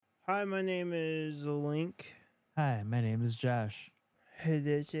Hi, my name is Link. Hi, my name is Josh.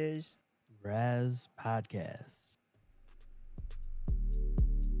 This is. Raz Podcast.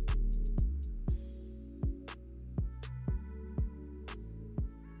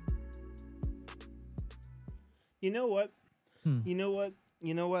 You know what? Hmm. You know what?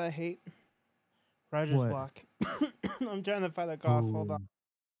 You know what I hate? Writer's What? block. I'm trying to fight a cough. Hold on. Ooh.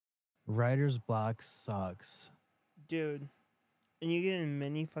 Writer's block sucks. Dude. And you get it in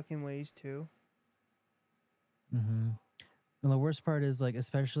many fucking ways, too. Mm-hmm. And the worst part is, like,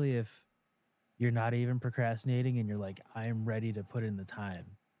 especially if you're not even procrastinating and you're like, I'm ready to put in the time.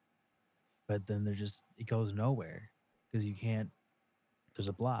 But then it goes nowhere because you can't, there's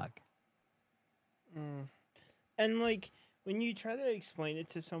a block. Mm. And, like, when you try to explain it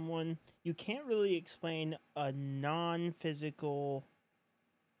to someone, you can't really explain a non physical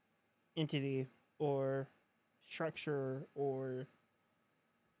entity or structure or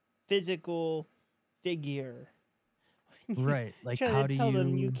physical figure. You Right. Like, try to how do tell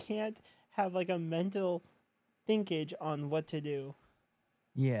them you you, can't have like a mental thinkage on what to do.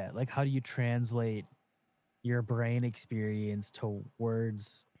 yeah, like, how do you translate your brain experience to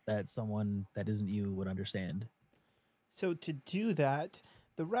words that someone that isn't you would understand? So to do that,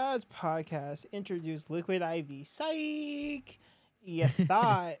 the Raz podcast introduced Liquid IV. Psych! You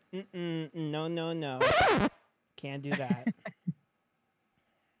thought, no, no, no. Can't do that.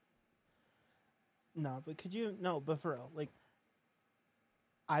 No, but could you? No, but for real, like,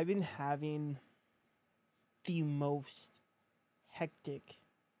 I've been having the most hectic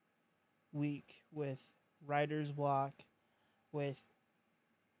week with writer's block, with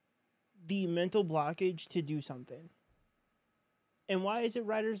the mental blockage to do something. And why is it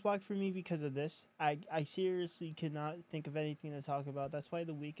writer's block for me? Because of this. I seriously could not think of anything to talk about. That's why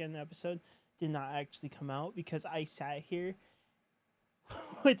the weekend episode did not actually come out, because I sat here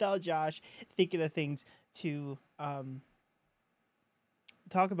without Josh thinking of things to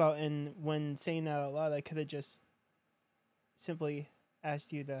talk about. And when saying that out loud, I could have just simply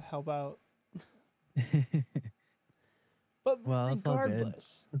asked you to help out. But Well, it's all good.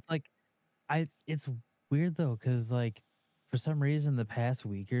 regardless, It's like it's weird though, because like for some reason the past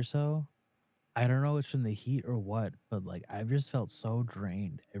week or so, I don't know it's from the heat or what, but like I've just felt so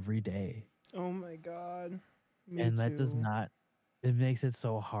drained every day. oh my god, me And that does too. not it makes it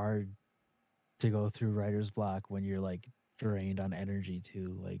so hard to go through writer's block when you're like drained on energy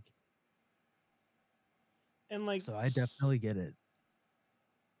too. Like And like, so I definitely get it.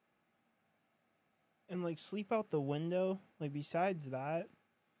 sleep out the window. Like, besides that,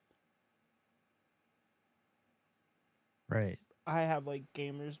 Right. I have like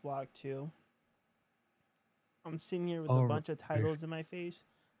gamer's block too. I'm sitting here with a Oh, bunch of titles in my face.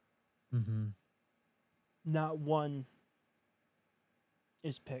 mm-hmm. Not one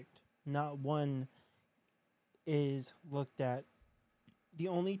is picked. Not one is looked at. The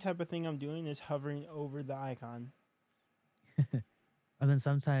only type of thing I'm doing is hovering over the icon. And then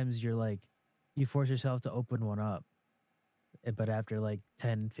sometimes you're like you force yourself to open one up. But after like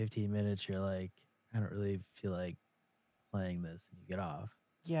 10, 15 minutes, you're like, I don't really feel like playing this, and you get off.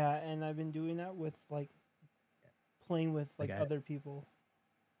 Yeah, and I've been doing that with like playing with Like like I, other people.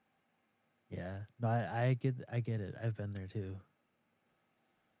 yeah, no, I get it. I've been there too.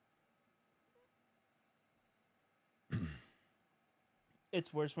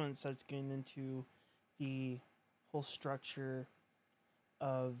 It's worse when it starts getting into the whole structure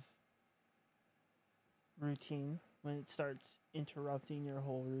of routine, when it starts interrupting your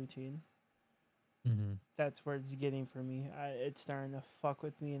whole routine. Mm-hmm. That's where it's getting for me. It's starting to fuck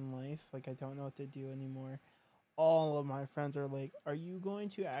with me in life. Like, I don't know what to do anymore. All of my friends are like, "Are you going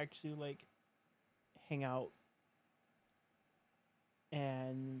to actually like hang out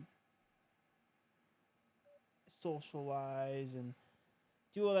and socialize and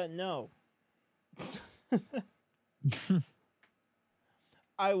do all that?" No.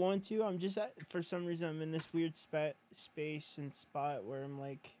 I want to. I'm just for some reason I'm in this weird space and spot where I'm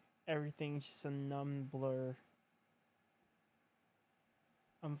like, everything's just a numb blur.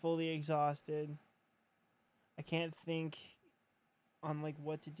 I'm fully exhausted. I can't think on like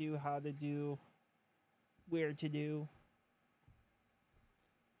what to do, how to do, where to do.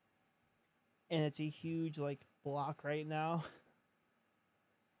 And it's a huge like block right now.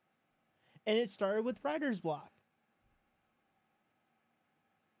 And it started with writer's block.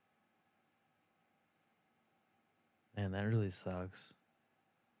 Man, that really sucks.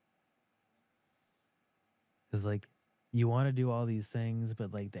 Because like you want to do all these things,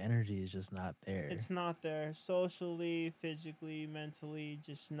 but like the energy is just not there. It's not there. Socially, physically, mentally,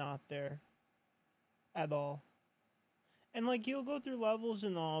 just not there at all. And like you'll go through levels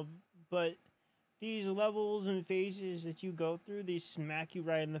and all, but these levels and phases that you go through, they smack you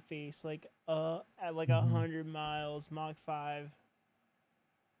right in the face, like at like Hmm. 100 miles, Mach 5.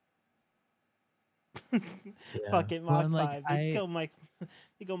 Yeah. Fuck it, Well, Mach and like 5. They just go Mach,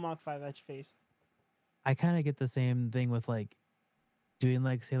 they go Mach 5 at your face. I kind of get the same thing with like doing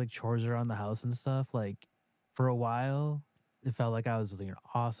like say like chores around the house and stuff. Like for a while, it felt like I was doing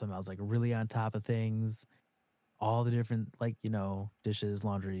awesome. I was like really on top of things, all the different like dishes,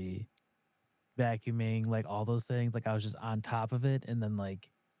 laundry, vacuuming, like all those things. Like I was just on top of it, and then like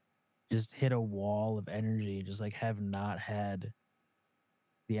just hit a wall of energy. Just like have not had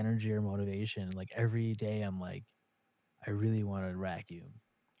the energy or motivation. Like every day, I'm like, I really want to vacuum,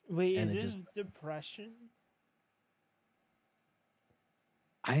 Wait, and is it this just depression?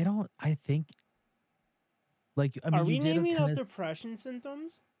 I don't. I think like I Are mean, you we did naming kind off of. depression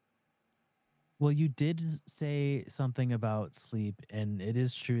symptoms? Well, you did say something about sleep, and it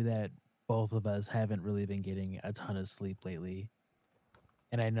is true that both of us haven't really been getting a ton of sleep lately.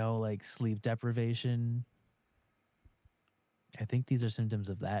 And I know like sleep deprivation, I think these are symptoms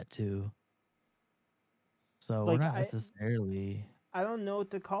of that too. So we're Like not necessarily. I don't know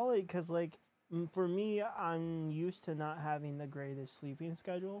what to call it because like for me, I'm used to not having the greatest sleeping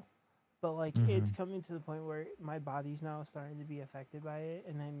schedule, but like it's Hmm. coming to the point where my body's now starting to be affected by it,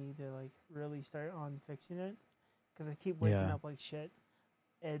 and I need to like really start on fixing it because I keep waking Yeah. up like shit.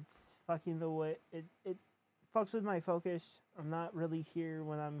 It's fucking the way it fucks with my focus. I'm not really here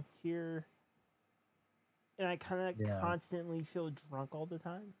when I'm here, and I kind of Yeah. constantly feel drunk all the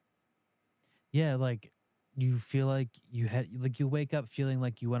time. Yeah. Like you feel like you had, like, you wake up feeling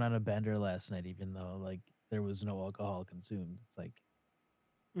like you went on a bender last night, even though like there was no alcohol consumed. It's like,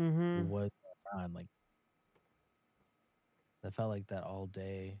 Mm-hmm. what's going on? Like, I felt like that all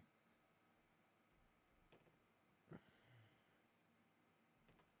day.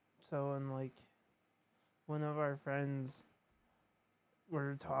 So and like one of our friends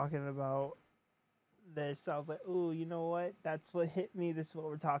were talking about this, I was like, "Ooh, you know what? That's what hit me. This is what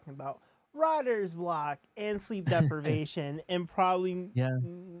we're talking about: writer's block and sleep deprivation, and Yeah.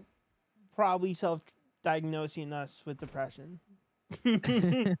 probably self-diagnosing us with depression."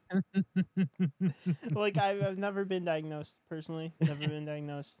 Like I've never been diagnosed personally. Never been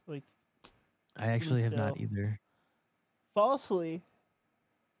diagnosed. Like I and actually have not still either. falsely,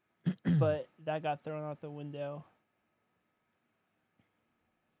 but that got thrown out the window.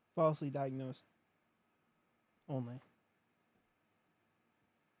 Falsely diagnosed only,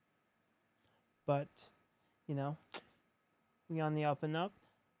 but you know we on the up and up.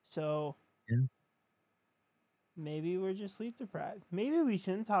 So Yeah. maybe we're just sleep deprived. Maybe we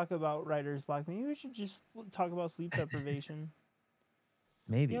shouldn't talk about writer's block. Maybe we should just talk about sleep deprivation.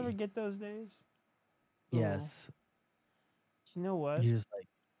 You ever Maybe. get those days? Oh, Yes. you know what? You just like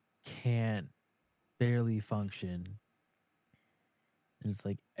can't barely function. And it's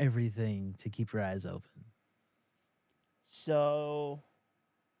like everything to keep your eyes open. So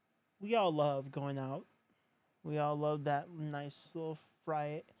we all love going out. We all love that nice little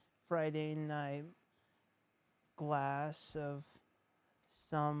Friday night glass of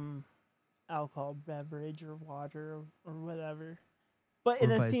some alcohol beverage or water or whatever. But in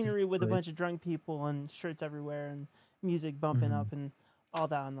Or a vice scenery with a versa. bunch of drunk people and shirts everywhere and music bumping Hmm. up and all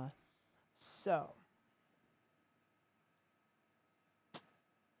that on the. So,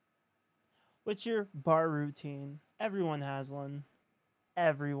 what's your bar routine? Everyone has one.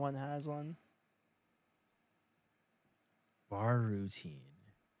 Everyone has one. Bar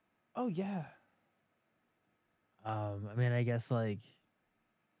routine. Oh yeah. I mean, I guess like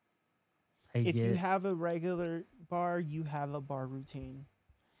I If you get, have a regular bar, you have a bar routine.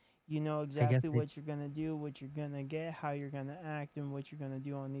 You know I guess exactly I, what you're gonna do, what you're gonna get, how you're gonna act, and what you're gonna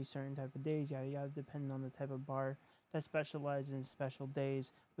do on these certain type of days. Yada yada, depending on the type of bar that specializes in special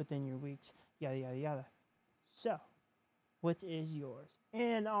days within your weeks. Yada yada yada. So, what is yours?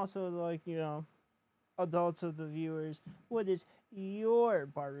 And also, like adults of the viewers, what is your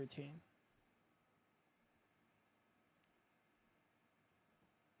bar routine?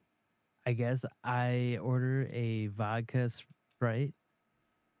 I guess I order a vodka Sprite,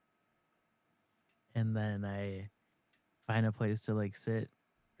 and then I find a place to like sit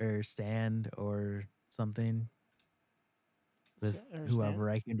or stand or something with Understand? whoever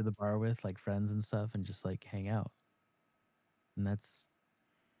I came to the bar with, like friends and stuff, and just like hang out. And that's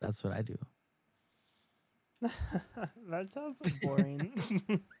what I do. That sounds boring.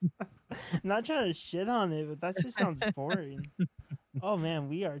 Not trying to shit on it, but that just sounds boring. Oh man,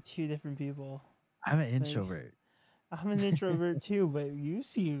 we are two different people. I'm an Like introvert. I'm an introvert too, but you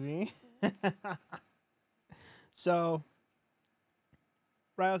see me. So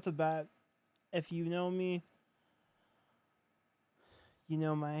right off the bat, if you know me, you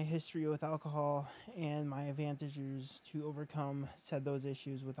know my history with alcohol and my advantages to overcome said those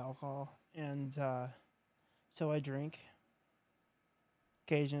issues with alcohol. And so I drink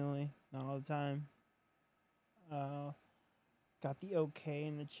occasionally, not all the time. Uh, got the okay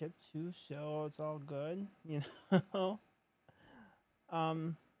in the chip too, so it's all good, you know.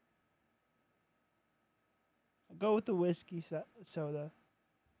 um, I go with the whiskey soda.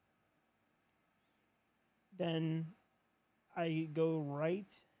 Then I go right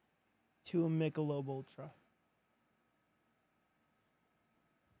to a Michelob Ultra.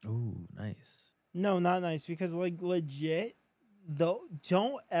 Ooh, nice. No, not nice because like legit though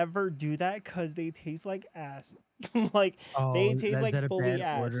don't ever do that cuz they taste like ass. Like they Oh, taste is like that a fully bad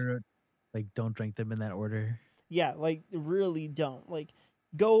ass. order? Like, don't drink them in that order. Yeah, like really don't. Like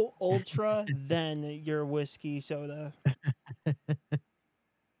go ultra then your whiskey soda.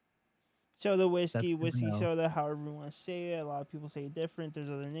 Soda That's whiskey, good to whiskey know. soda, however you want to say it. A lot of people say it different. There's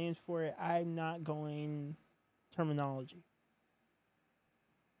other names for it. I'm not going terminology.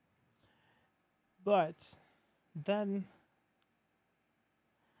 But then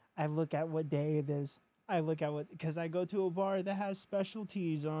I look at what day it is. I look at what because I go to a bar that has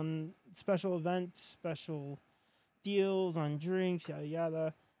specialties on special events, special deals on drinks, yada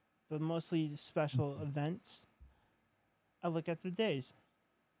yada, but mostly special events. I look at the days,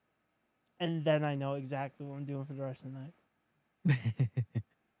 and then I know exactly what I'm doing for the rest of the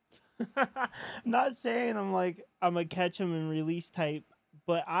night. Not saying I'm a catch 'em and release type,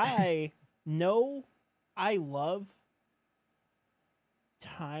 but I know I love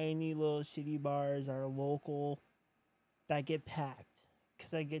tiny little city bars, our local that get packed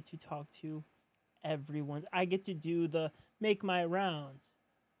because I get to talk to everyone. I get to do the make my rounds.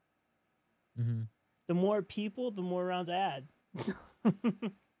 Hmm. The more people, the more rounds I add.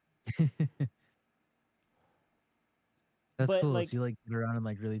 That's But cool. like, So you like get around and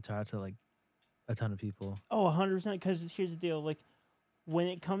like really talk to like a ton of people. oh, 100%. Because here's the deal: like, when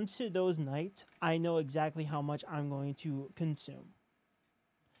it comes to those nights, I know exactly how much I'm going to consume.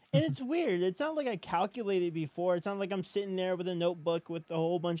 And it's weird. It's not like I calculated before. It's not like I'm sitting there with a notebook with a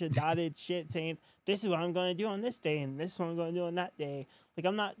whole bunch of dotted shit saying, this is what I'm going to do on this day and this is what I'm going to do on that day. Like,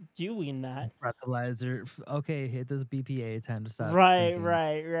 I'm not doing that. Breathalyzer. Okay, hit this BPA. Time to stop Right, drinking.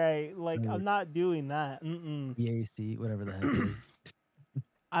 right, right. Like, Or I'm not doing that. Mm-mm. BAC, whatever the heck it is.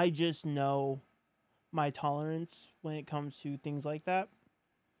 I just know my tolerance when it comes to things like that.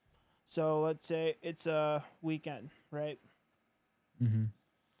 So let's say it's a weekend, right? Mm-hmm.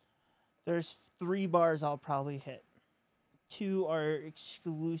 There's 3 bars I'll probably hit. 2 are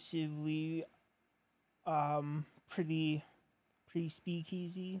exclusively pretty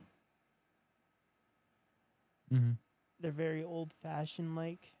speakeasy. Mm-hmm. They're very old fashioned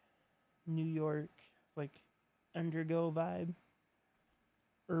like New York, like undergo vibe,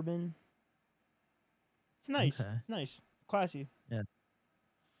 urban. It's nice. Okay. It's nice. Classy. Yeah.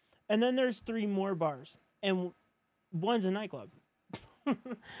 And then there's 3 more bars. And one's a nightclub.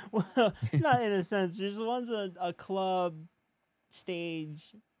 Well, not in a sense. Just one's a club,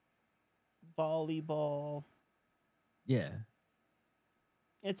 stage, volleyball. Yeah.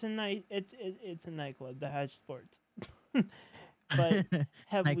 It's a nightclub that has sports. But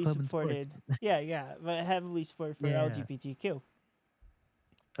heavily Nightclub and sports. supported. Yeah, yeah, but heavily supported for Yeah. LGBTQ.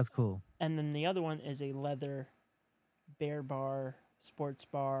 That's cool. And then the other one is a leather bear bar, sports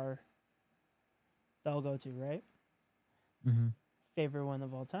bar that I'll go to, right? Mm-hmm. Favorite one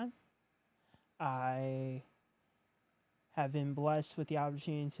of all time. I have been blessed with the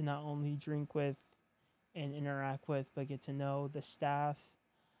opportunity to not only drink with and interact with, but get to know the staff,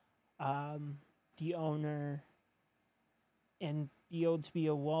 um, the owner, and be able to be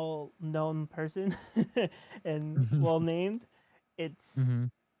a well known person and well named. It's Mm-hmm.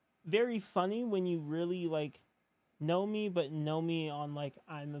 very funny when you really like know me, but know me on like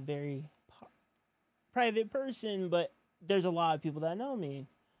I'm a very private person, but there's a lot of people that know me.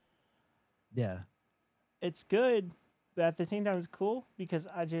 Yeah. It's good, but at the same time, it's cool because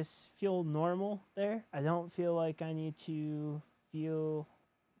I just feel normal there. I don't feel like I need to feel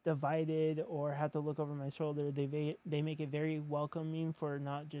divided or have to look over my shoulder. They make it very welcoming for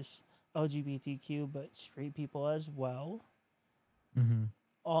not just LGBTQ but straight people as well. Mm-hmm.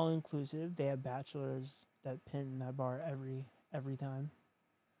 All inclusive. They have bachelors that pin that bar every time.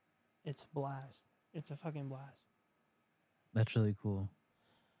 It's a blast. It's a fucking blast. That's really cool.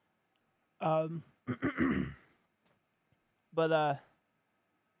 Um, but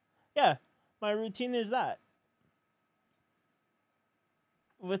yeah, my routine is that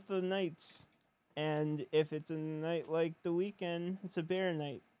with the nights, And if it's a night like the weekend, it's a bear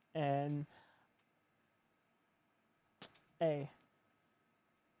night. And hey,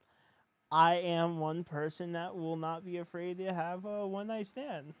 I am one person that will not be afraid to have a one night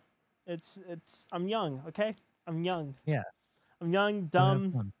stand. I'm young, okay? I'm young. Yeah. I'm young, Go have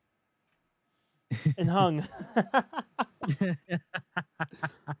dumb, fun. and hung.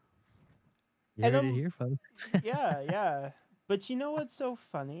 You And heard it here, folks. yeah, yeah. But you know what's so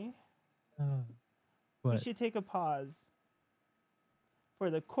funny? Uh, We what? should take a pause for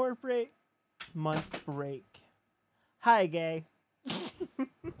the corporate month break. Hi, gay.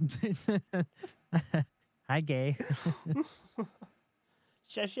 Hi, gay.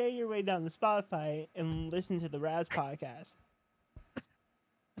 Sashay your way down to Spotify and listen to the Raz podcast.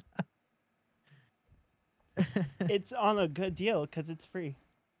 It's on a good deal because it's free.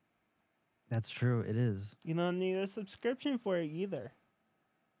 That's true. It is. You don't need a subscription for it either.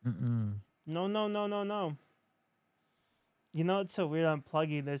 Mm-mm. No, no, no, no, no. You know, it's so weird. I'm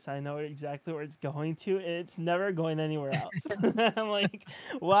plugging this. I know exactly where it's going to, and it's never going anywhere else. I'm like,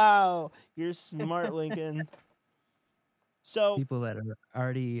 wow, you're smart, Lincoln. So, People that are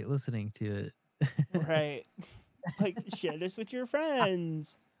already listening to it. right, like share this with your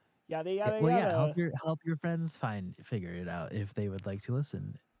friends. Yada Yeah, yada well, yeah. yada. Help your friends figure it out if they would like to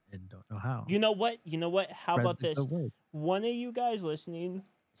listen and don't know how. You know what? You know what? How Spread about the this? good word. One of you guys listening,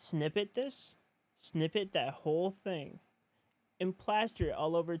 snippet that whole thing, and plaster it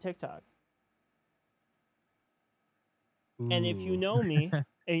all over TikTok. And if you Ooh. know me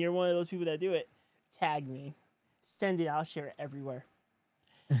and you're one of those people that do it, tag me. Send it. I'll share it everywhere.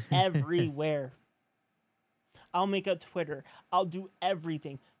 Everywhere. I'll make a Twitter. I'll do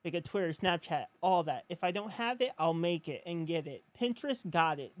everything. Make a Twitter, Snapchat, all that. If I don't have it, I'll make it and get it. Pinterest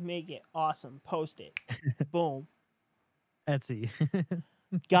got it. Make it. Awesome. Post it. Boom. Etsy.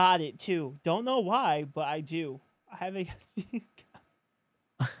 Got it too. Don't know why, but I do. I have a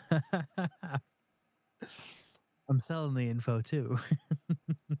I'm selling the info too.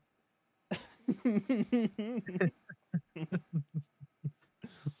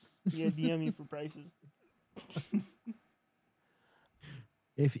 Yeah, DM me for prices.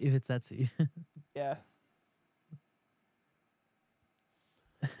 if it's Etsy. Yeah.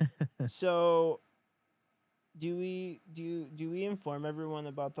 So do we inform everyone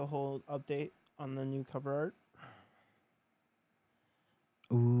about the whole update on the new cover art?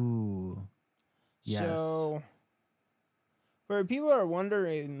 Ooh. Yes. So for people who are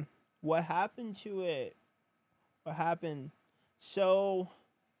wondering what happened to it, what happened? So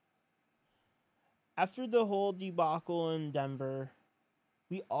after the whole debacle in Denver,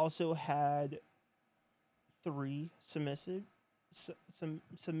 we also had three submissions,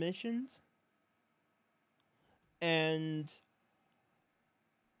 and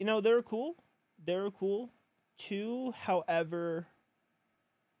they were cool. They were cool. Two, however,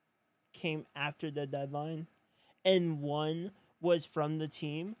 came after the deadline, and one was from the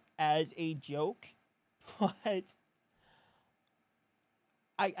team as a joke. But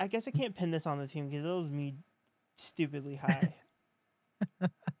I guess I can't pin this on the team because it was me stupidly high.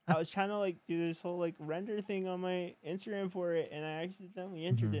 I was trying to do this whole render thing on my Instagram for it, and I accidentally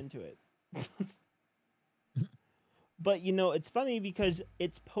entered into it. But it's funny because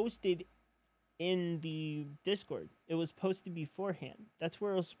it's posted in the Discord. It was posted beforehand. That's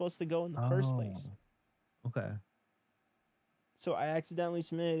where it was supposed to go in the first place. Okay. So I accidentally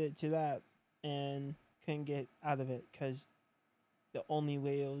submitted it to that and couldn't get out of it because the only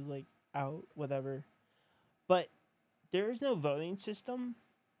way it was out, whatever. But there is no voting system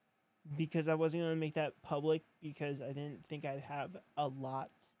because I wasn't going to make that public because I didn't think I'd have a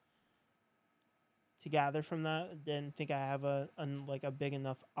lot to gather from that. Didn't think I have a big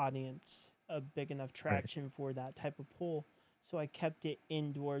enough audience, a big enough traction for that type of poll. So I kept it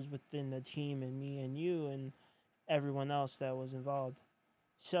indoors within the team and me and you and everyone else that was involved.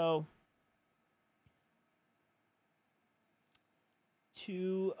 So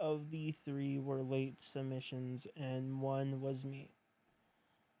 2 of the 3 were late submissions and 1 was me.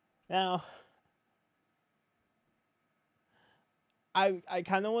 Now, I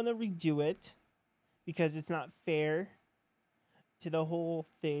kind of want to redo it because it's not fair to the whole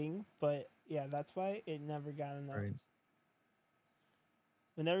thing, but yeah, that's why it never got announced. Right.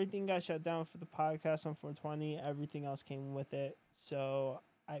 When everything got shut down for the podcast on 420, everything else came with it. So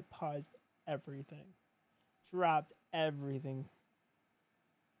I paused everything, dropped everything,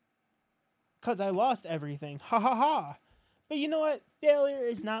 because I lost everything. Ha ha ha. But you know what? Failure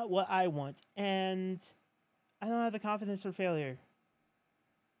is not what I want, and I don't have the confidence for failure.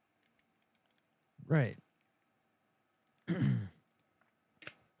 Right.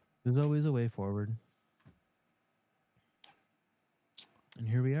 There's always a way forward. And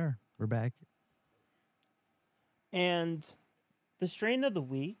here we are. We're back. And the strain of the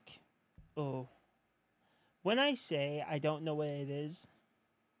week. Oh, when I say I don't know what it is,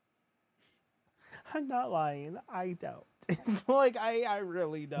 I'm not lying. I don't. Like I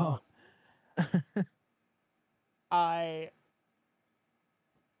really Oh. don't. I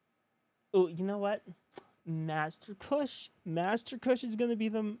Oh, you know what? Master Kush. Master Kush is gonna be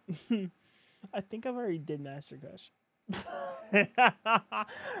the. I think I've already did Master Kush.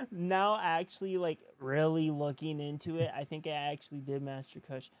 Now, actually, like really looking into it, I think I actually did Master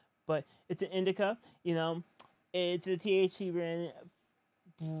Kush, but it's an indica. You know, it's a THC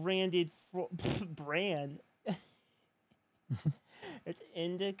branded brand. It's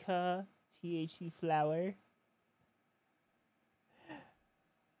indica THC flower.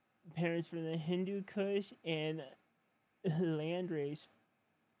 Parents from the Hindu Kush and landrace.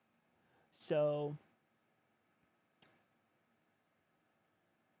 So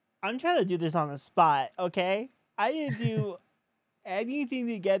I'm trying to do this on the spot, okay? I didn't do anything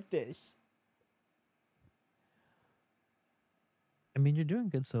to get this. I mean, you're doing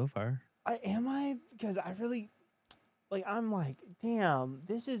good so far. I? Because I really like. I'm like, damn,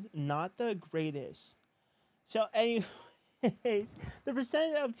 this is not the greatest. So, anyways, the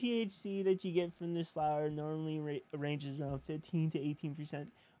percent of THC that you get from this flower normally ranges around 15 to 18%,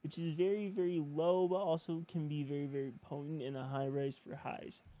 which is very, very low, but also can be very, very potent in a high rise for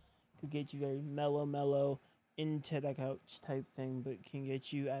highs. Could get you very mellow into the couch type thing, but can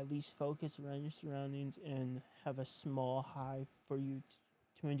get you at least focused around your surroundings and have a small high for you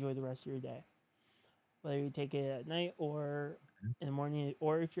to enjoy the rest of your day. Whether you take it at night or in the morning,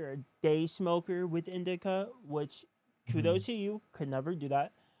 or if you're a day smoker with indica, which kudos to you, could never do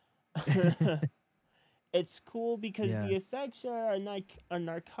that. It's cool because Yeah. the effects are a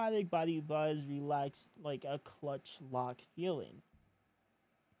narcotic body buzz, relaxed, like a clutch lock feeling.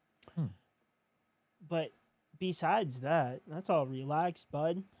 Hmm. But besides that, that's all relaxed,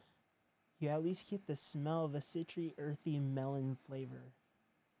 bud. You at least get the smell of a citry, earthy melon flavor.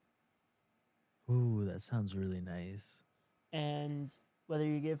 Ooh, that sounds really nice. And whether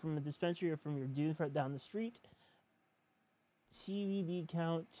you get it from a dispensary or from your dude right down the street, CBD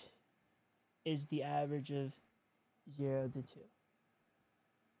count is the average of 0 to 2.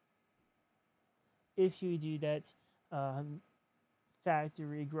 If you do that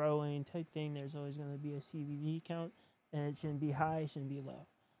factory growing type thing, there's always going to be a CBD count, and it shouldn't be high, it shouldn't be low.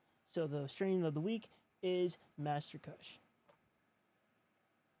 So the strain of the week is Master Kush.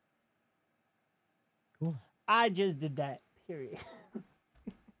 Cool. I just did that. Period.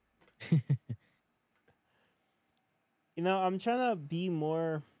 You know, I'm trying to be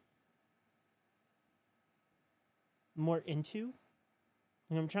more into.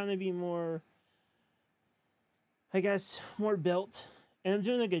 And I'm trying to be more, I guess, more built. And I'm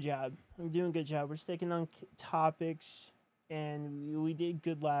doing a good job. I'm doing a good job. We're sticking on topics, and we did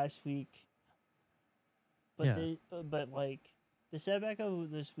good last week. But Yeah. but like the setback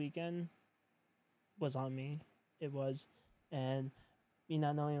of this weekend was on me. It was, and me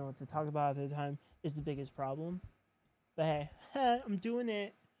not knowing what to talk about at the time is the biggest problem. But hey, I'm doing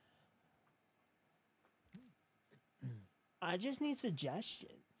it. I just need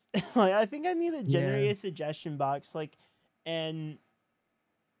suggestions. Like I think I need to Yeah. generate a suggestion box, like, and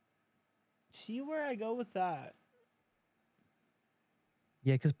see where I go with that.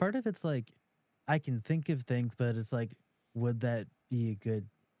 Yeah, because part of it's like I can think of things, but it's like, would that be a good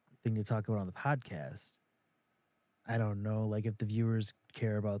thing to talk about on the podcast? I don't know, like if the viewers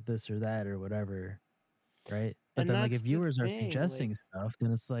care about this or that or whatever, right? But And then like that's if the viewers are thing, like, suggesting stuff,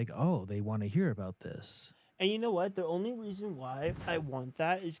 then it's like, oh, they want to hear about this. and you know what? The only reason why I want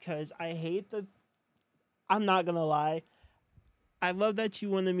that is because I hate the. I'm not gonna lie. I love that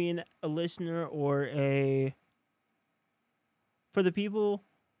you want to be a listener or a. For the people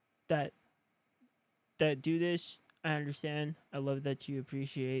that do this, I understand. I love that you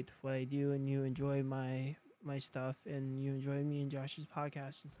appreciate what I do and you enjoy my stuff and you enjoy me and Josh's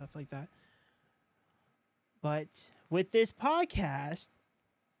podcast and stuff like that. But with this podcast,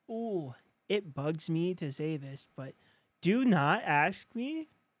 ooh, it bugs me to say this, but do not ask me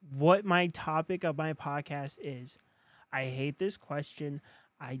what my topic of my podcast is. I hate this question.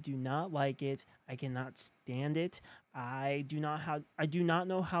 I do not like it. I cannot stand it. I do not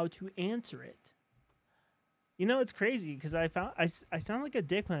know how to answer it. You know, it's crazy because I sound like a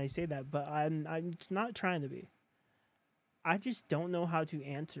dick when I say that, but I'm not trying to be. I just don't know how to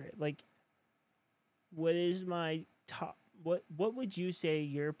answer it. Like, what is my top? What would you say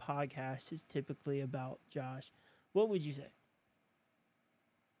your podcast is typically about, Josh? What would you say?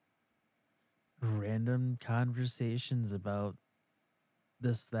 random conversations about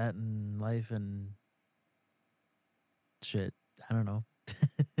this, that, and life and shit. I don't know.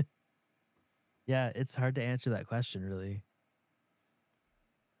 Yeah, it's hard to answer that question, really.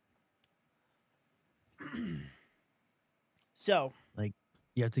 So, Like,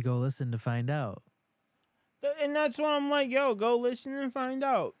 you have to go listen to find out. and that's why I'm like, yo, go listen and find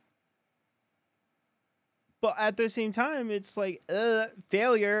out. But at the same time, it's like,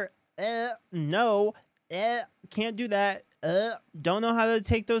 failure, no, can't do that, don't know how to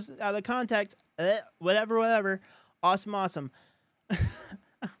take those out of context, whatever. Awesome.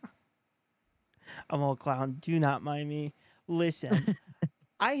 I'm all clown. Do not mind me. Listen,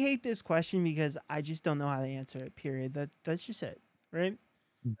 I hate this question because I just don't know how to answer it. Period. That's just it, right?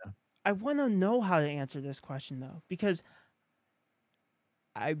 Yeah. I want to know how to answer this question though, because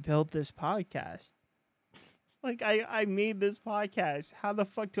I built this podcast. Like I made this podcast. How the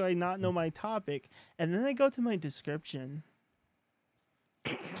fuck do I not know my topic? And then I go to my description.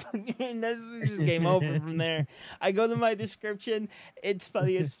 And this is just game over from there. I go to my description. It's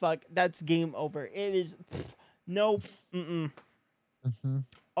funny as fuck. That's game over. It is nope. Mm-hmm.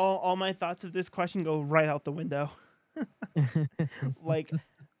 All my thoughts of this question go right out the window. Like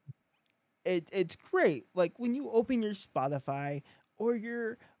it's great. Like when you open your Spotify or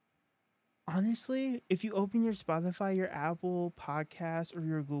your honestly, if you open your Spotify, your Apple podcast or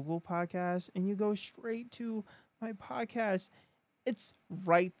your Google podcast and you go straight to my podcast, it's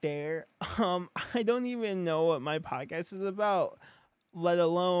right there. I don't even know what my podcast is about, let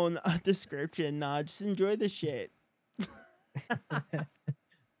alone a description. Nah, just enjoy the shit.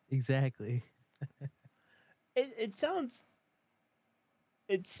 Exactly. It sounds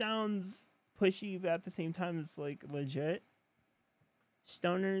pushy, but at the same time it's like legit.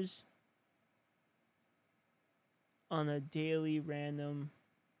 Stoners on a daily, random,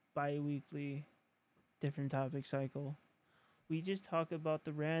 bi-weekly, different topic cycle. We just talk about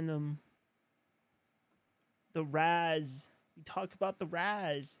the random, the Raz. We talk about the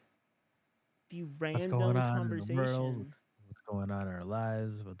Raz, the What's going random on in the world? conversation. What's going on in our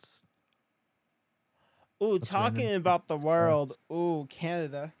lives? Ooh, What's random talking shit about the to world. discuss? Ooh,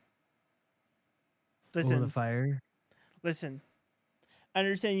 Canada. Oh, the Listen, fire. listen. I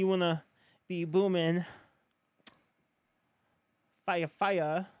understand you wanna be booming,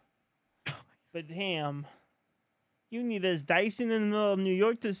 fire, but damn, you need this Dyson in the middle of New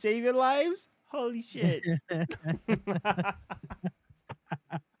York to save your lives. Holy shit.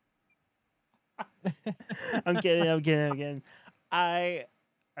 I'm kidding. I've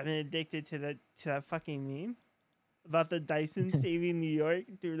been addicted to that fucking meme about the Dyson saving New York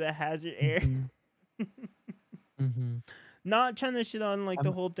through the hazard air. Mm-hmm. Mm-hmm. Not trying to shit on like the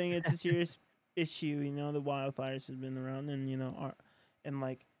I'm, whole thing. It's a serious issue. You know, the wildfires have been around, and and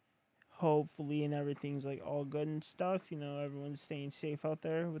like hopefully and everything's like all good and stuff. You know, everyone's staying safe out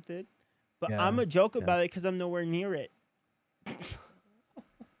there with it. But I'm yeah, a joke yeah, about it because I'm nowhere near it.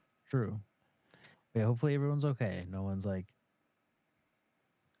 true. Yeah, hopefully everyone's okay. No one's like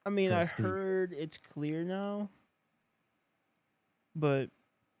I mean, so to I speak. heard it's clear now, but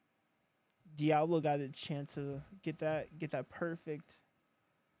Diablo got its chance to get that perfect.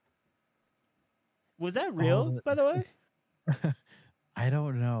 Was that Oh, real, by the way? I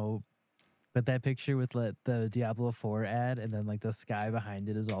don't know, but that picture with the Diablo 4 ad and then like the sky behind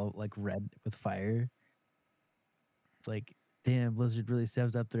it is all like red with fire. It's like, damn, Blizzard really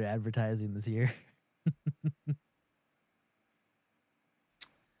stepped up their advertising this year.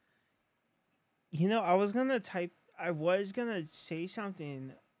 You know, I was gonna say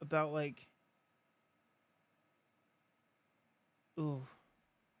something about like, ooh,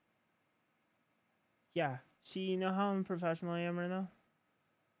 yeah. See, you know how unprofessional I am right now.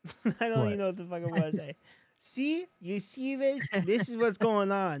 I don't even What? know what the fuck I was say. See, you see this? This is what's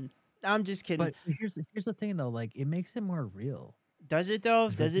going on. I'm just kidding. But here's the thing though, like it makes it more real Does it though?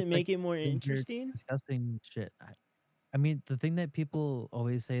 because we're Does it just like make it more in here interesting? discussing shit. I mean, the thing that people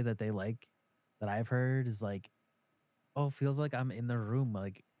always say that they like that I've heard is like, oh, it feels like I'm in the room,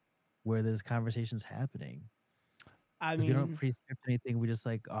 like where this conversation's happening. I Because we don't mean, pre-script anything. We just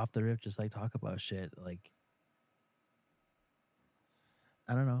like off the rip, just like talk about shit. Like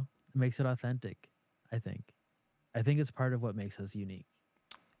I don't know, it makes it authentic. I think. I think it's part of what makes us unique.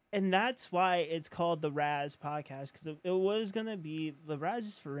 and that's why it's called the Raz podcast because it was gonna be the Raz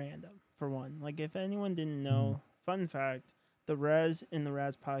is for random for one. Like if anyone didn't Mhm. know, fun fact: the Raz in the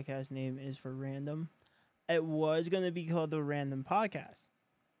Raz podcast name is for random. It was gonna be called the Random Podcast.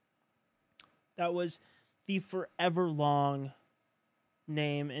 That was the forever long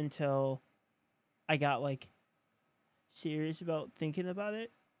name until I got like serious about thinking about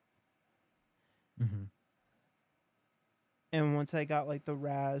it. Mm-hmm. And once I got like the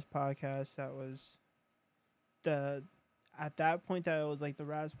Raz podcast, that was the at that point that it was like the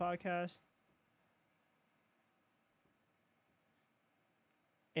Raz podcast.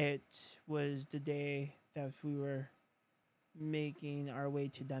 It was the day that we were making our way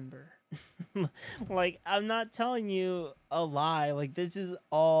to Denver. Like, I'm not telling you a lie. Like, this is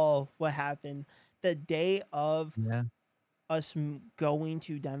all what happened. The day of Yeah, us going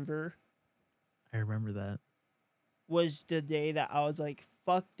to Denver I remember that. was the day that I was like,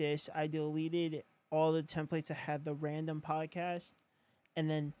 fuck this. I deleted all the templates that had the random podcast and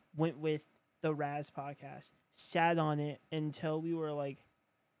then went with the Raz podcast. Sat on it until we were like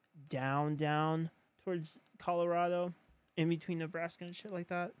down towards Colorado, in between Nebraska and shit like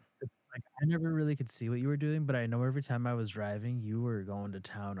that. It's like I never really could see what you were doing, but I know every time I was driving, you were going to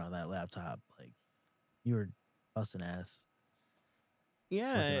town on that laptop. Like you were busting ass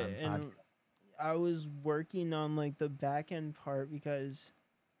Yeah, working on podcast. and I was working on like the back end part because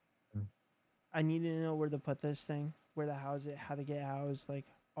Mm. I needed to know where to put this thing, where to house it, how to get housed, like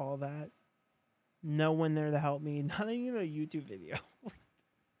all that. No one there to help me, not even a YouTube video.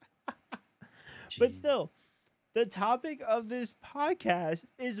 But Jeez. still, the topic of this podcast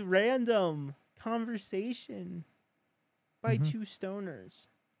is random conversation by Mm-hmm. two stoners.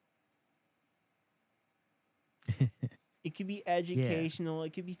 It could be Yeah. educational,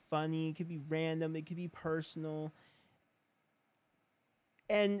 it could be funny, it could be random, it could be personal.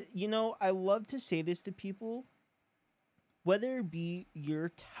 And you know, I love to say this to people, whether it be your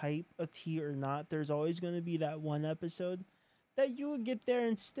type of tea or not, there's always going to be that one episode that you would get there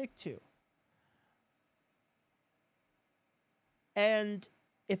and stick to. And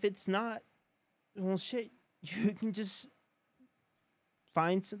if it's not, well, shit, you can just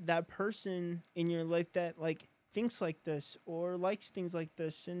find that person in your life that like thinks like this or likes things like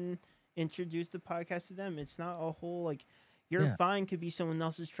this and introduce the podcast to them. It's not a whole like your Yeah. fine could be someone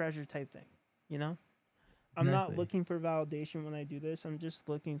else's treasure type thing, you know? I'm not Exactly. looking for validation when I do this. I'm just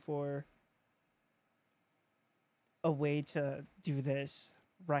looking for a way to do this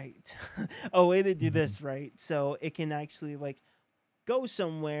right. A way to do Mhm. this right so it can actually like go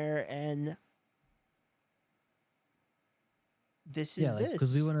somewhere and this Yeah, is like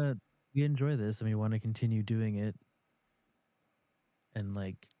because we this. want to, we enjoy this and we want to continue doing it, and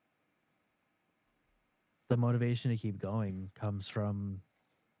like the motivation to keep going comes from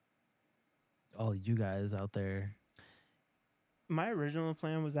all you guys out there. My original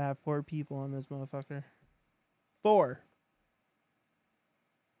plan was to have 4 people on this motherfucker. 4.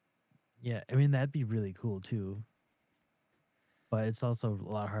 Yeah, I mean that'd be really cool too, but it's also a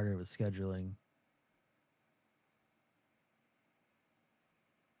lot harder with scheduling.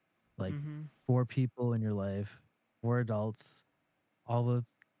 Like Mm-hmm. 4 people in your life, 4 adults, all with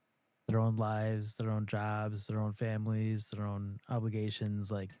their own lives, their own jobs, their own families, their own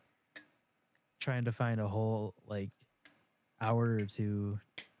obligations. Like trying to find a whole like hour or two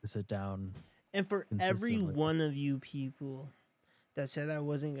to sit down And for every consistently. one of you people that said I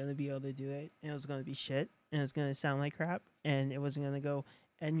wasn't going to be able to do it, and it was going to be shit, and it was going to sound like crap, and it wasn't going to go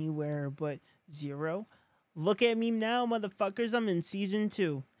anywhere but zero, look at me now, motherfuckers. I'm in season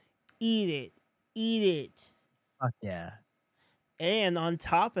 2. Eat it. Eat it. Fuck yeah. And on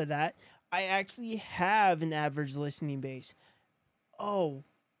top of that, I actually have an average listening base. Oh,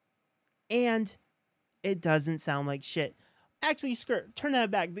 and it doesn't sound like shit. Actually, skirt, turn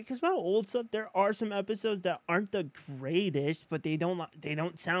that back because my old stuff, there are some episodes that aren't the greatest, but they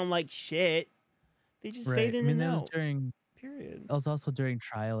don't sound like shit. They just Right. fade I in mean, and that was out. during, Period. that was also during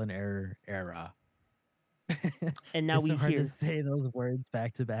trial and error era. And now It's we so hard to here. say those words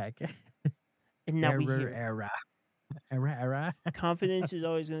back to back. And now we Error here. era. Error era. Confidence is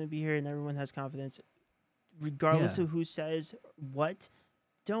always going to be here, and everyone has confidence, regardless Yeah. of who says what.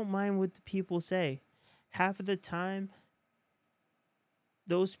 Don't mind what the people say. Half of the time,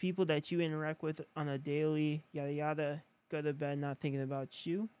 those people that you interact with on a daily, yada yada, go to bed not thinking about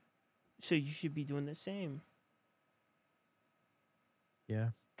you. So you should be doing the same. Yeah.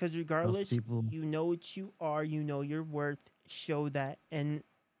 Because Most regardless, people, you know what you are, you know your worth, show that, and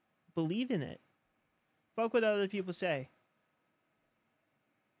believe in it. Fuck what other people say.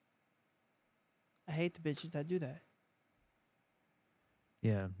 I hate the bitches that do that.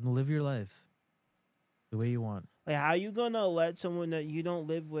 yeah, live your life the way you want. Like, how you gonna let someone that you don't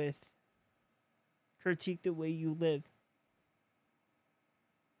live with critique the way you live?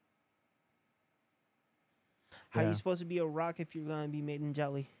 How you Yeah. supposed to be a rock if you're gonna be made in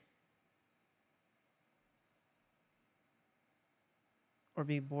jelly? Or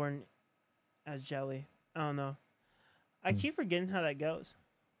be born as jelly? I don't know. I Mm. keep forgetting how that goes.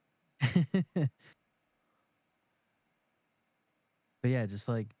 But yeah, just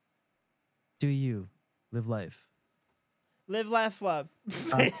like do you live life. Live, laugh, love.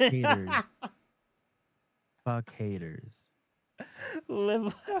 Fuck haters. Fuck haters.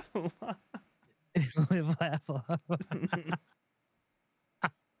 Live, laugh, love. Live laugh love.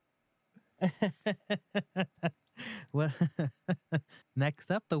 What next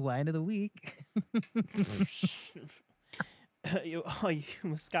up, the wine of the week. All you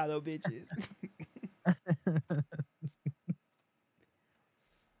Moscato bitches.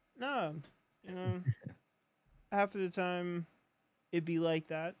 No, you know, half of the time it be like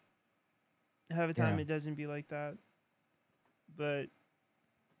that. Half the time Yeah. it doesn't be like that. But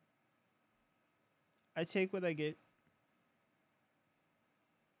I take what I get.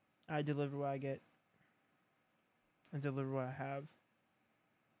 I deliver what I get. I deliver what I have.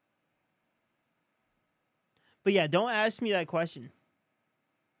 But yeah, don't ask me that question.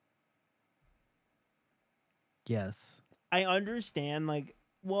 Yes. I understand, like,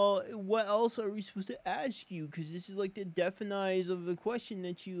 well, what else are we supposed to ask you? Because this is like the definize of the question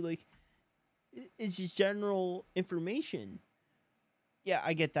that you like. It's just general information. Yeah,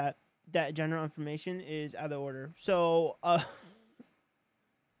 I get that. That general information is out of order. So,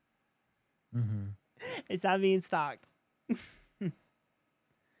 Mm-hmm. it's not being stocked.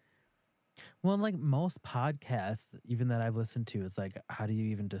 Well, like most podcasts, even that I've listened to, it's like, how do you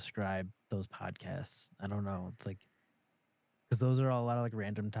even describe those podcasts? I don't know. It's like, because those are all a lot of like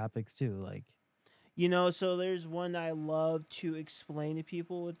random topics too. Like, You know, so there's one I love to explain to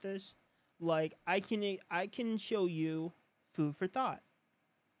people with this. Like I can show you food for thought,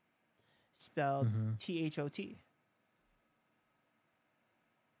 spelled mm-hmm. THOT.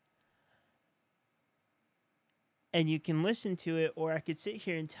 And you can listen to it, or I could sit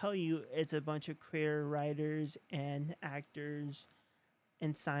here and tell you it's a bunch of queer writers and actors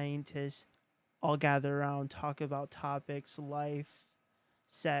and scientists all gather around, talk about topics, life,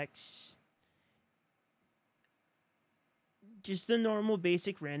 sex, just the normal,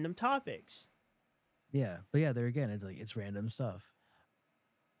 basic, random topics. Yeah. But yeah, there again, it's like, it's random stuff.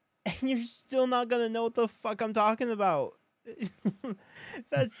 And you're still not gonna know what the fuck I'm talking about.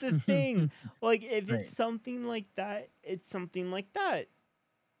 That's the thing. Like, if Right. it's something like that, it's something like that.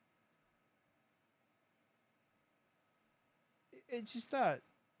 It's just that.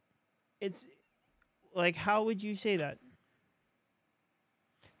 It's like, how would you say that?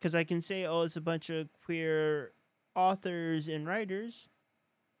 Because I can say, oh, it's a bunch of queer authors and writers,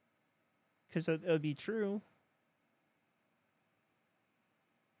 because that would be true.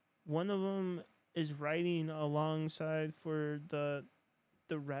 One of them is writing alongside for the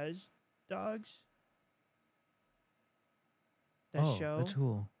Res Dogs, that Oh, that's show.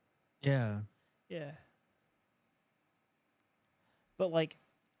 cool. Yeah. Yeah, but like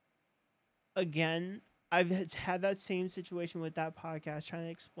again, had that same situation with that podcast trying to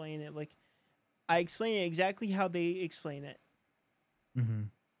explain it. Like I explain it exactly how they explain it Mm-hmm.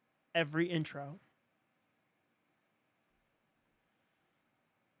 every intro.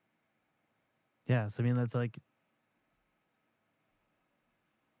 Yeah. So I mean, that's like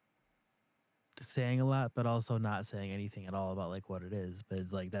saying a lot, but also not saying anything at all about like what it is. But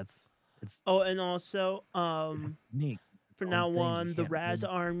it's like it's Oh, and also, it's unique. Its for own now thing. You on, the can't Raz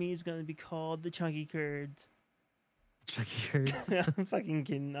really Army is gonna be called the Chunky Curds. Chucky hurts. I'm fucking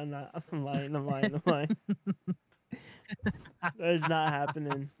kidding. I'm not. I'm lying. I'm lying. I'm lying. That is not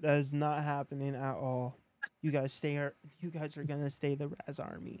happening. That is not happening at all. You guys stay. You guys are gonna stay the Raz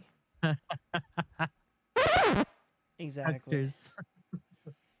Army. Exactly. Actors.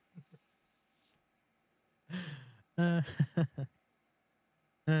 Uh,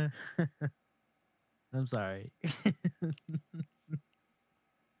 uh, I'm sorry.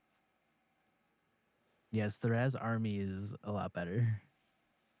 Yes, the Raz Army is a lot better.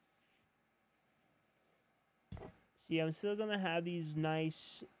 See, I'm still gonna have these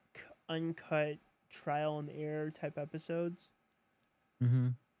nice, uncut trial and error type episodes Mm-hmm.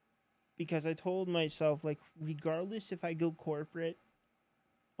 because I told myself, like, regardless if I go corporate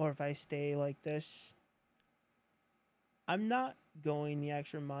or if I stay like this, I'm not going the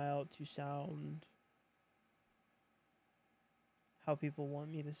extra mile to sound how people want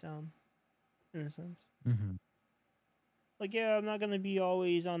me to sound, in a sense. Mm-hmm. Like, yeah, I'm not gonna be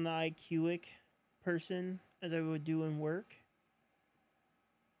always on the IQic person as I would do in work.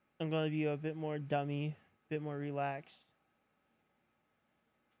 I'm gonna be a bit more dummy, a bit more relaxed.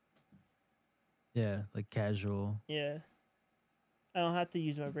 Yeah, like casual. Yeah, I don't have to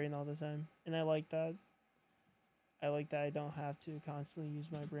use my brain all the time, and I like that. I like that I don't have to constantly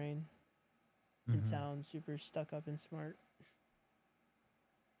use my brain and Mm-hmm. sound super stuck up and smart.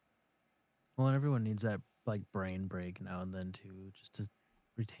 Well, and everyone needs that like brain break now and then too, just to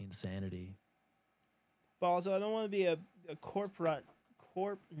retain sanity. But also, I don't want to be a corp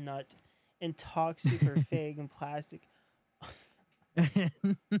nut and talk super fake and plastic.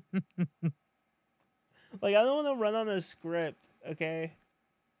 Like, I don't want to run on a script, okay?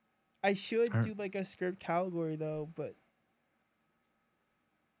 I should Aren't- do like a script category though, but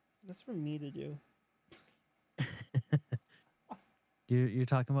that's for me to do. you're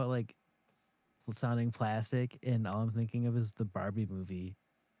talking about like sounding plastic, and all I'm thinking of is the Barbie movie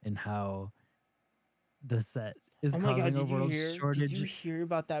and how the set is Oh my god, causing a did you world hear? Did you shortage. hear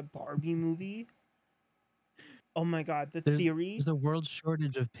about that Barbie movie? Oh my god, the There's theory. there's a world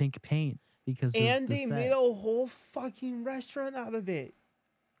shortage of pink paint because of And the they made set. a whole fucking restaurant out of it.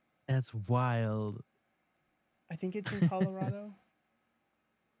 That's wild. I think it's in Colorado.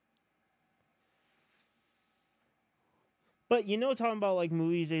 But talking about like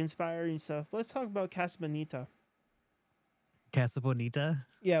movies inspiring stuff, let's talk about Casa Bonita. Casa Bonita.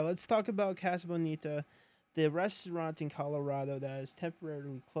 Yeah, let's talk about Casa Bonita, the restaurant in Colorado that is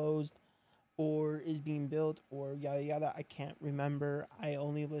temporarily closed or is being built or yada yada. I can't remember. I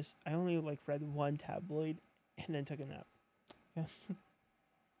only like read one tabloid and then took a nap. Yeah.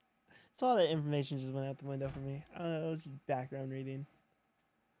 So all that information just went out the window for me. It was just background reading.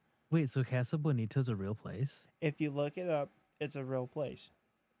 Wait, so Casa Bonita is a real place? If you look it up, it's a real place.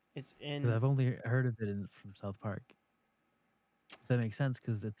 It's Because in I've only heard of it from South Park. That makes sense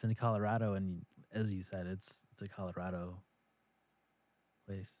because it's in Colorado, and as you said, it's a Colorado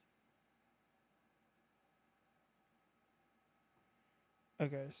place.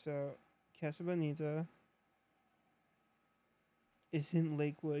 okay. So Casa Bonita is in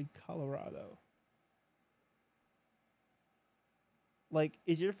Lakewood, Colorado. Like,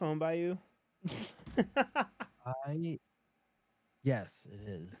 is your phone by you? I Yes, it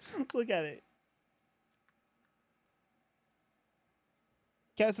is. Look at it.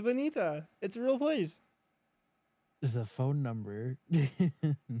 Casa Bonita. It's a real place. There's a phone number.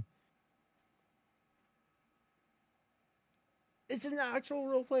 It's an actual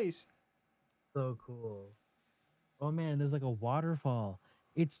real place. So cool. Oh man, there's like a waterfall.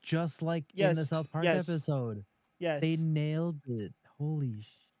 It's just like in the Yes. South Park Yes. episode. They Yes. nailed it. Holy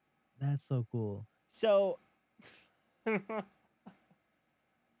That's so cool. So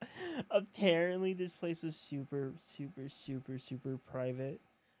apparently this place is super, super, super, super private.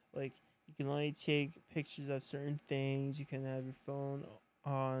 Like, you can only take pictures of certain things. You can have your phone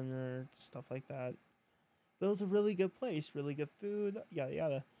on or stuff like that. But it was a really good place, really good food, yada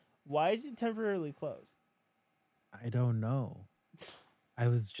yada. Why is it temporarily closed? I don't know. I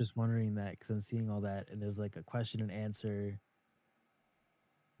was just wondering that because I'm seeing all that, and there's like a question and answer.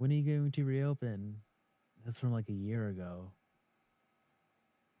 When are you going to reopen? That's from like a year ago.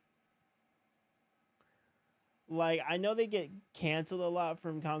 Like, I know they get canceled a lot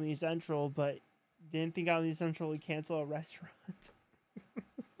from Comedy Central, but didn't think Comedy Central would cancel a restaurant.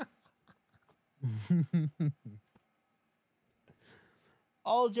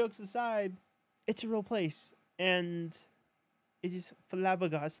 All jokes aside, it's a real place, and it just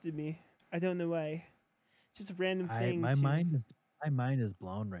flabbergasted me. I don't know why. It's just a random I thing my to. mind is my mind is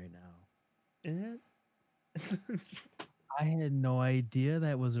blown right now. Isn't it? I had no idea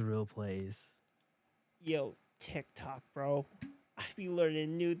that was a real place. Yo, TikTok, bro. I be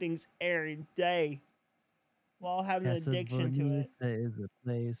learning new things every day while having an Casa addiction to Bonita it. is a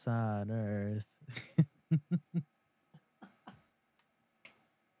place on earth.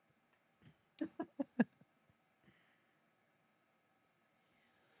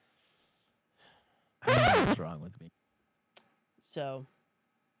 I don't know what's wrong with me. So,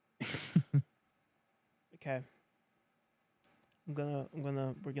 okay. We're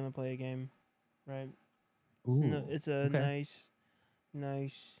gonna play a game, right? No, Ooh, it's a okay. nice.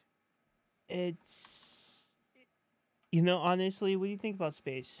 It's honestly, what do you think about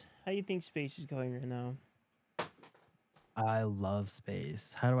space? How do you think space is going right now? I love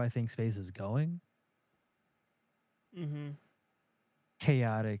space. How do I think space is going? Mm-hmm.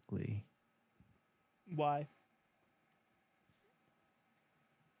 Chaotically, Why?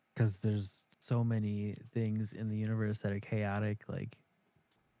 because there's so many things in the universe that are chaotic, like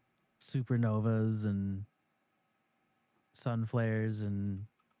supernovas and sun flares and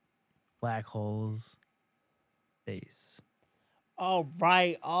black holes. Space. All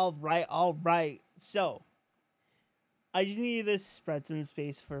right. So, I just need this spread in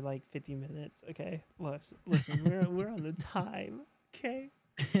space for like 50 minutes, okay? Listen, we're on the time, okay?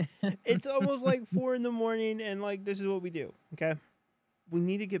 It's almost like 4 in the morning, and like this is what we do, okay? We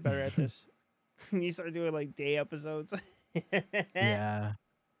need to get better at this. We need to start doing like day episodes. Yeah.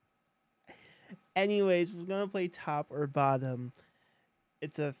 Anyways, we're gonna play top or bottom.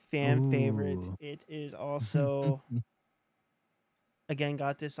 It's a fan favorite. Ooh. It is also, again,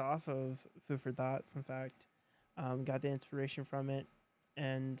 got this off of Food for Thought. Fun fact, got the inspiration from it,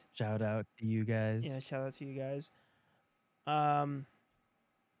 and Shout out to you yeah, guys. shout out to you guys. Um,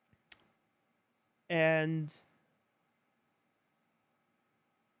 and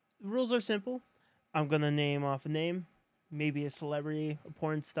the rules are simple. I'm gonna name off a name, maybe a celebrity, a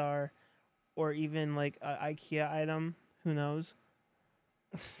porn star, or even like a IKEA item. Who knows?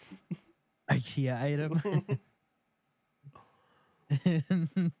 IKEA item.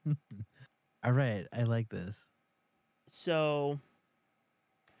 All right, I like this. So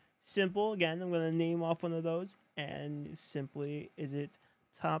simple. Again, I'm gonna name off one of those, and simply, is it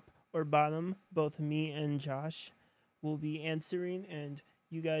top or bottom? Both me and Josh will be answering, and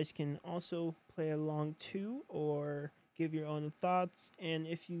you guys can also play along too, or give your own thoughts. And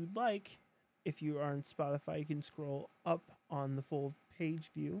if you'd like, if you are on Spotify, you can scroll up on the full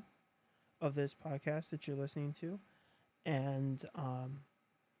page view of this podcast that you're listening to, and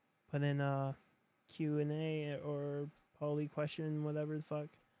put in a Q&A or poly question, whatever the fuck,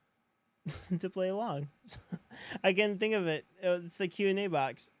 to play along. So, I can think of it. It's the Q&A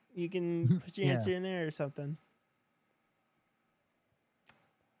box. You can put your Yeah. answer in there or something.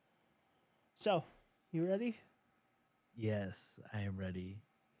 So, you ready? Yes, I am ready.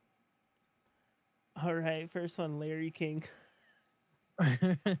 All right, first one, Larry King.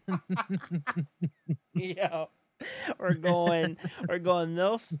 Yo, we're going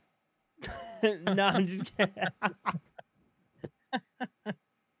MILFs. No, I'm just kidding.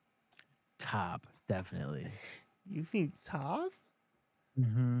 Top, definitely. You think top?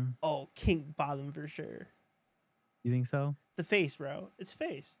 Mm-hmm. Oh, King bottom for sure. You think so? The face, bro. It's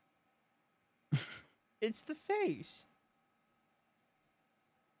face. It's the face.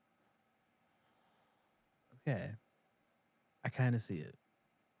 Okay. I kind of see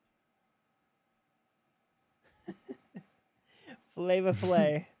it. Flavor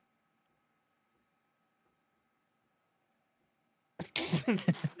Flay.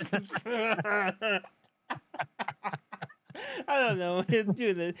 I don't know.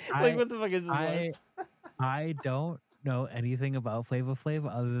 Dude, like, I what the fuck is this list? I I don't know anything about Flava Flav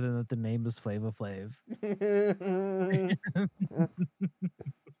other than that the name is Flava Flav.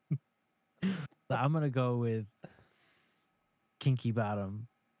 So I'm gonna go with Kinky Bottom.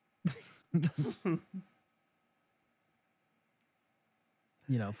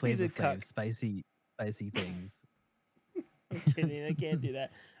 You know, He's Flava a Flav, cuck. spicy things. I'm kidding. I can't do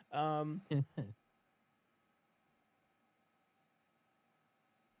that. I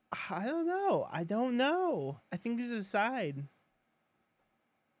don't know. I don't know. I think he's a side.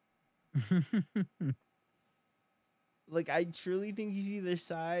 Like, I truly think he's either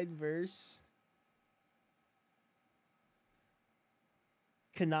side, verse.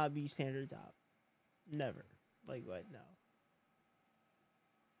 Cannot be standard top. Never. Like, what? No.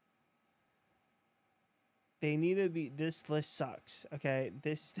 They need to be. This list sucks. Okay,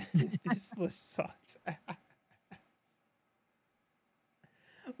 this this list sucks.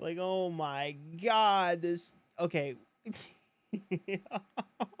 Like, oh my god, this. Okay.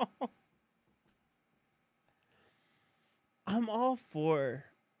 I'm all for,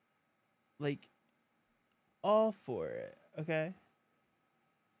 like, all for it. Okay.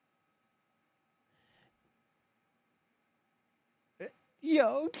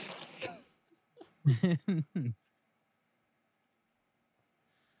 Yo.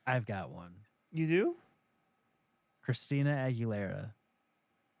 I've got one. You do? Christina Aguilera.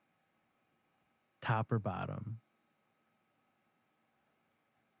 Top or bottom?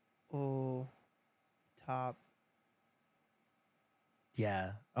 Oh, top.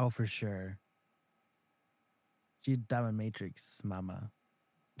 Yeah. Oh, for sure. She Diamond Matrix, mama.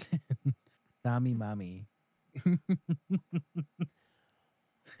 Dami mommy.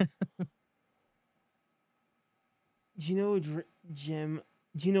 Do you know Jim?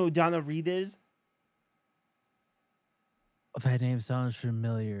 Do you know who Donna Reed is? That name sounds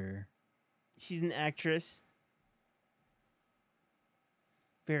familiar. She's an actress.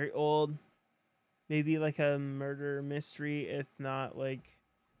 Very old. Maybe like a murder mystery, if not like,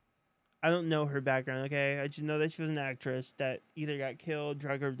 I don't know her background, okay? I just know that she was an actress that either got killed,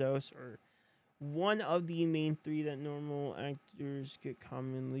 drug overdose, or one of the main three that normal actors get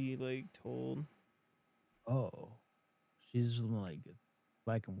commonly like told. Oh, she's from like a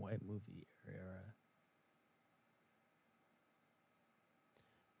black and white movie era.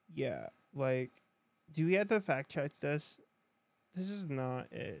 Yeah, like, do we have to fact check this? This is not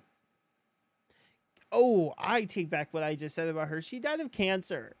it. Oh, I take back what I just said about her. She died of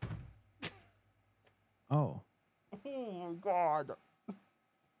cancer. Oh. Oh my god.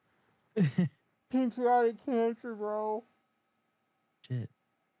 Pancreatic cancer, bro. Shit.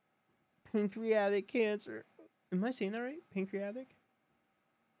 Pancreatic cancer. Am I saying that right? Pancreatic?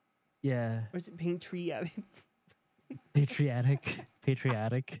 Yeah. Or is it pancreatic? Patriotic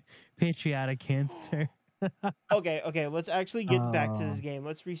cancer. Okay, let's actually get back to this Oh, game.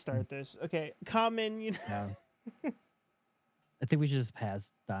 Let's restart this. Okay, common, you know. yeah. I think we should just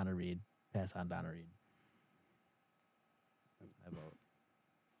pass Donna Reed. Pass on Donna Reed. That's my vote.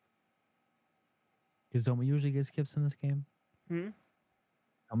 Because don't we usually get skips in this game? Hmm?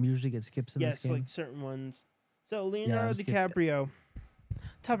 Don't we usually get skips in this Yes, like game? certain ones. So Yeah, Leonardo I'm skip. DiCaprio,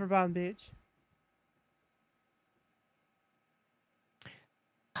 top or bottom, bitch.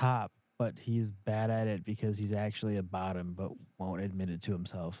 Top, but he's bad at it because he's actually a bottom, but won't admit it to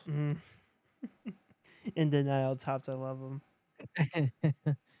himself. Mm. In denial, tops. I love him.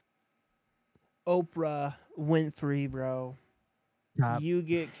 Oprah Winfrey, bro. Top. You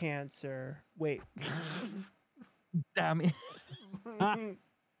get cancer. Wait. Damn it.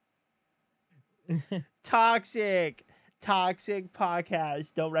 Toxic. Toxic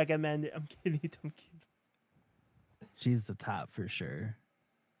podcast. Don't recommend it. I'm kidding. I'm kidding. She's the top for sure.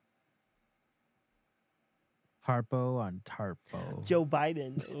 Harpo on Tarpo. Joe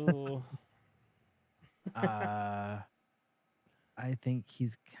Biden. Ooh. Uh, I think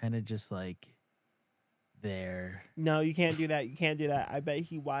he's kind of just like there. No, you can't do that. You can't do that. I bet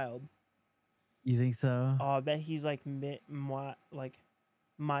he wild. You think so? Oh, I bet he's like like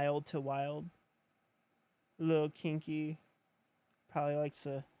mild to wild. A little kinky. Probably likes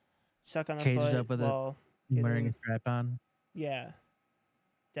to suck on a Caged foot up with it, while wearing a getting. strap on. Yeah,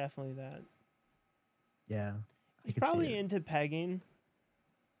 definitely that. Yeah, I He's could see probably it. into pegging,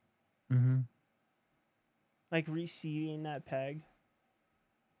 Mm-hmm. like receiving that peg.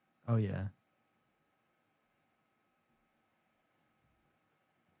 Oh yeah.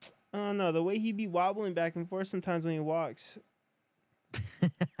 I don't know. The way he be wobbling back and forth sometimes when he walks.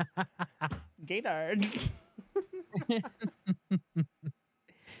 Gaydar.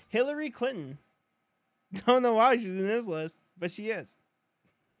 Hillary Clinton. Don't know why she's in this list, but she is.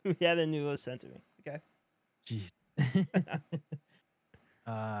 We had a new list sent to me. Okay. Jeez.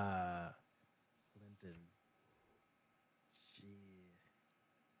 Clinton. She.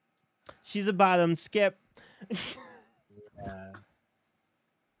 She's a bottom. Skip. Yeah.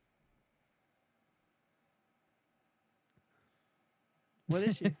 What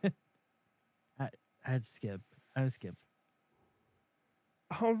is she? I'd skip. I'd skip.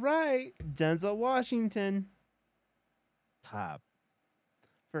 All right. Denzel Washington. Top.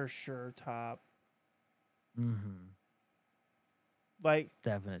 For sure, top. Mm-hmm. Like,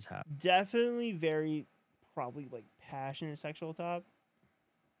 Definite top. definitely very, probably like passionate sexual top.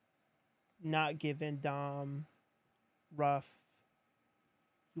 Not giving Dom rough.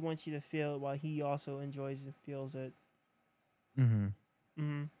 He wants you to feel it while he also enjoys and feels it. Mm-hmm.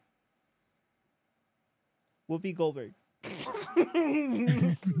 Mm-hmm. Whoopi Goldberg.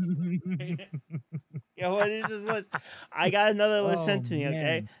 Yeah, what is this list? I got another list Oh sent to me, okay?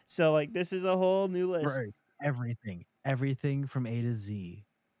 man. So, like, this is a whole new list. Right. Everything from A to Z.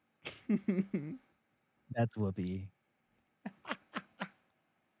 That's Whoopi.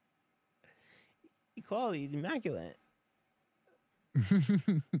 Equality is immaculate.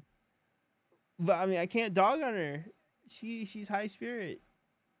 But, I mean, I can't dog on her. She's high spirit.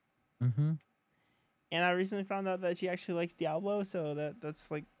 Mm-hmm. And I recently found out that she actually likes Diablo, so that's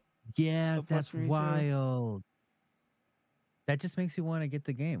like Yeah, a plus that's for me too. wild. That just makes you want to get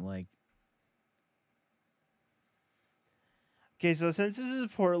the game. Like, Okay, so since this is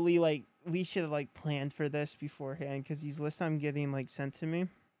poorly, like we should have like planned for this beforehand because these lists I'm getting like sent to me.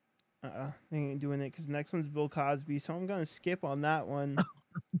 I ain't doing it because the next one's Bill Cosby, so I'm gonna skip on that one.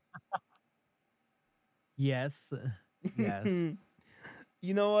 yes, yes.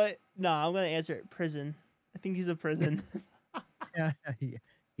 You know what? No, I'm gonna answer it. Prison. I think he's a prison. Yeah,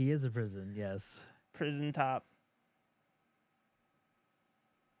 he is a prison. Yes. Prison top.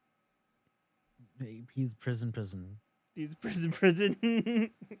 He's prison. He's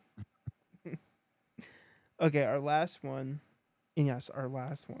prison. Okay, our last one. And yes, our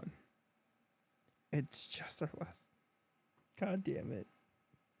last one. It's just our last. God damn it.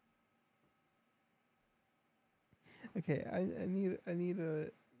 Okay, I need a.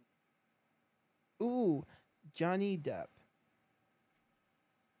 Ooh, Johnny Depp.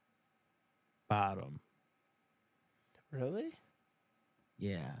 Bottom. Really?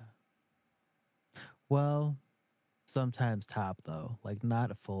 Yeah. Well, sometimes top though, like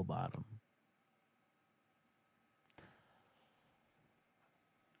not a full bottom.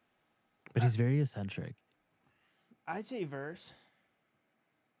 But he's very eccentric. I'd say verse.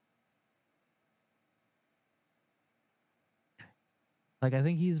 Like I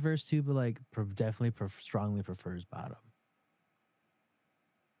think he's verse 2, but like definitely strongly prefers bottom.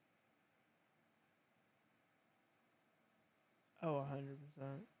 Oh,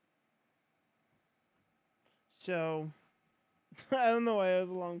 100%. So, I don't know why it was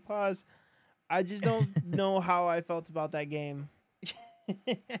a long pause. I just don't know how I felt about that game.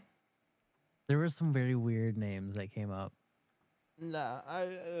 There were some very weird names that came up. Nah,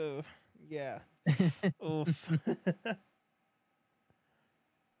 yeah. Oof.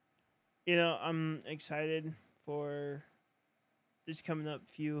 I'm excited for this coming up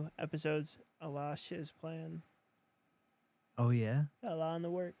few episodes. A lot of shit is planned. Oh yeah, Got a lot in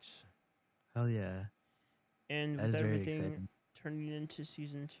the works. hell yeah, And that with is very everything exciting. turning into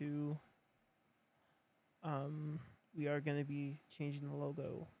season 2, we are going to be changing the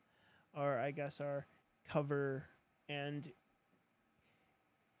logo, or I guess our cover, and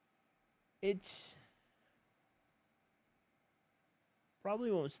it's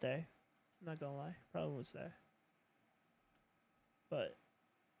probably won't stay. I'm not gonna lie, probably won't stay. But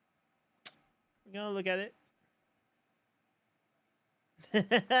we're gonna look at it.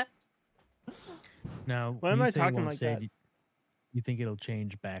 Now, Why when am you I say it talking won't like stay, that? do you think it'll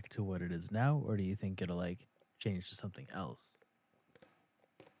change back to what it is now, or do you think it'll like change to something else?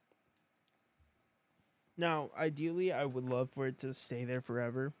 Now, ideally, I would love for it to stay there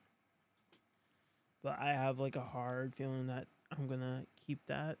forever, but I have like a hard feeling that I'm gonna keep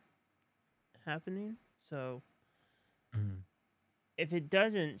that happening. So Mhm. if it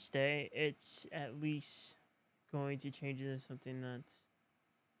doesn't stay, it's at least going to change into something that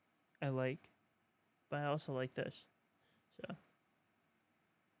I like, but I also like this. So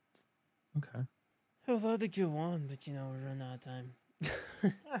Okay. I would love to go on, but we're running out of time.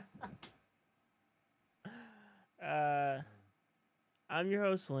 uh, I'm your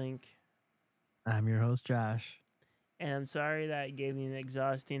host, Link, I'm your host, Josh. and I'm sorry that gave me an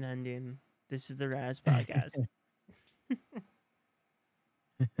exhausting ending. This is the Raz Podcast.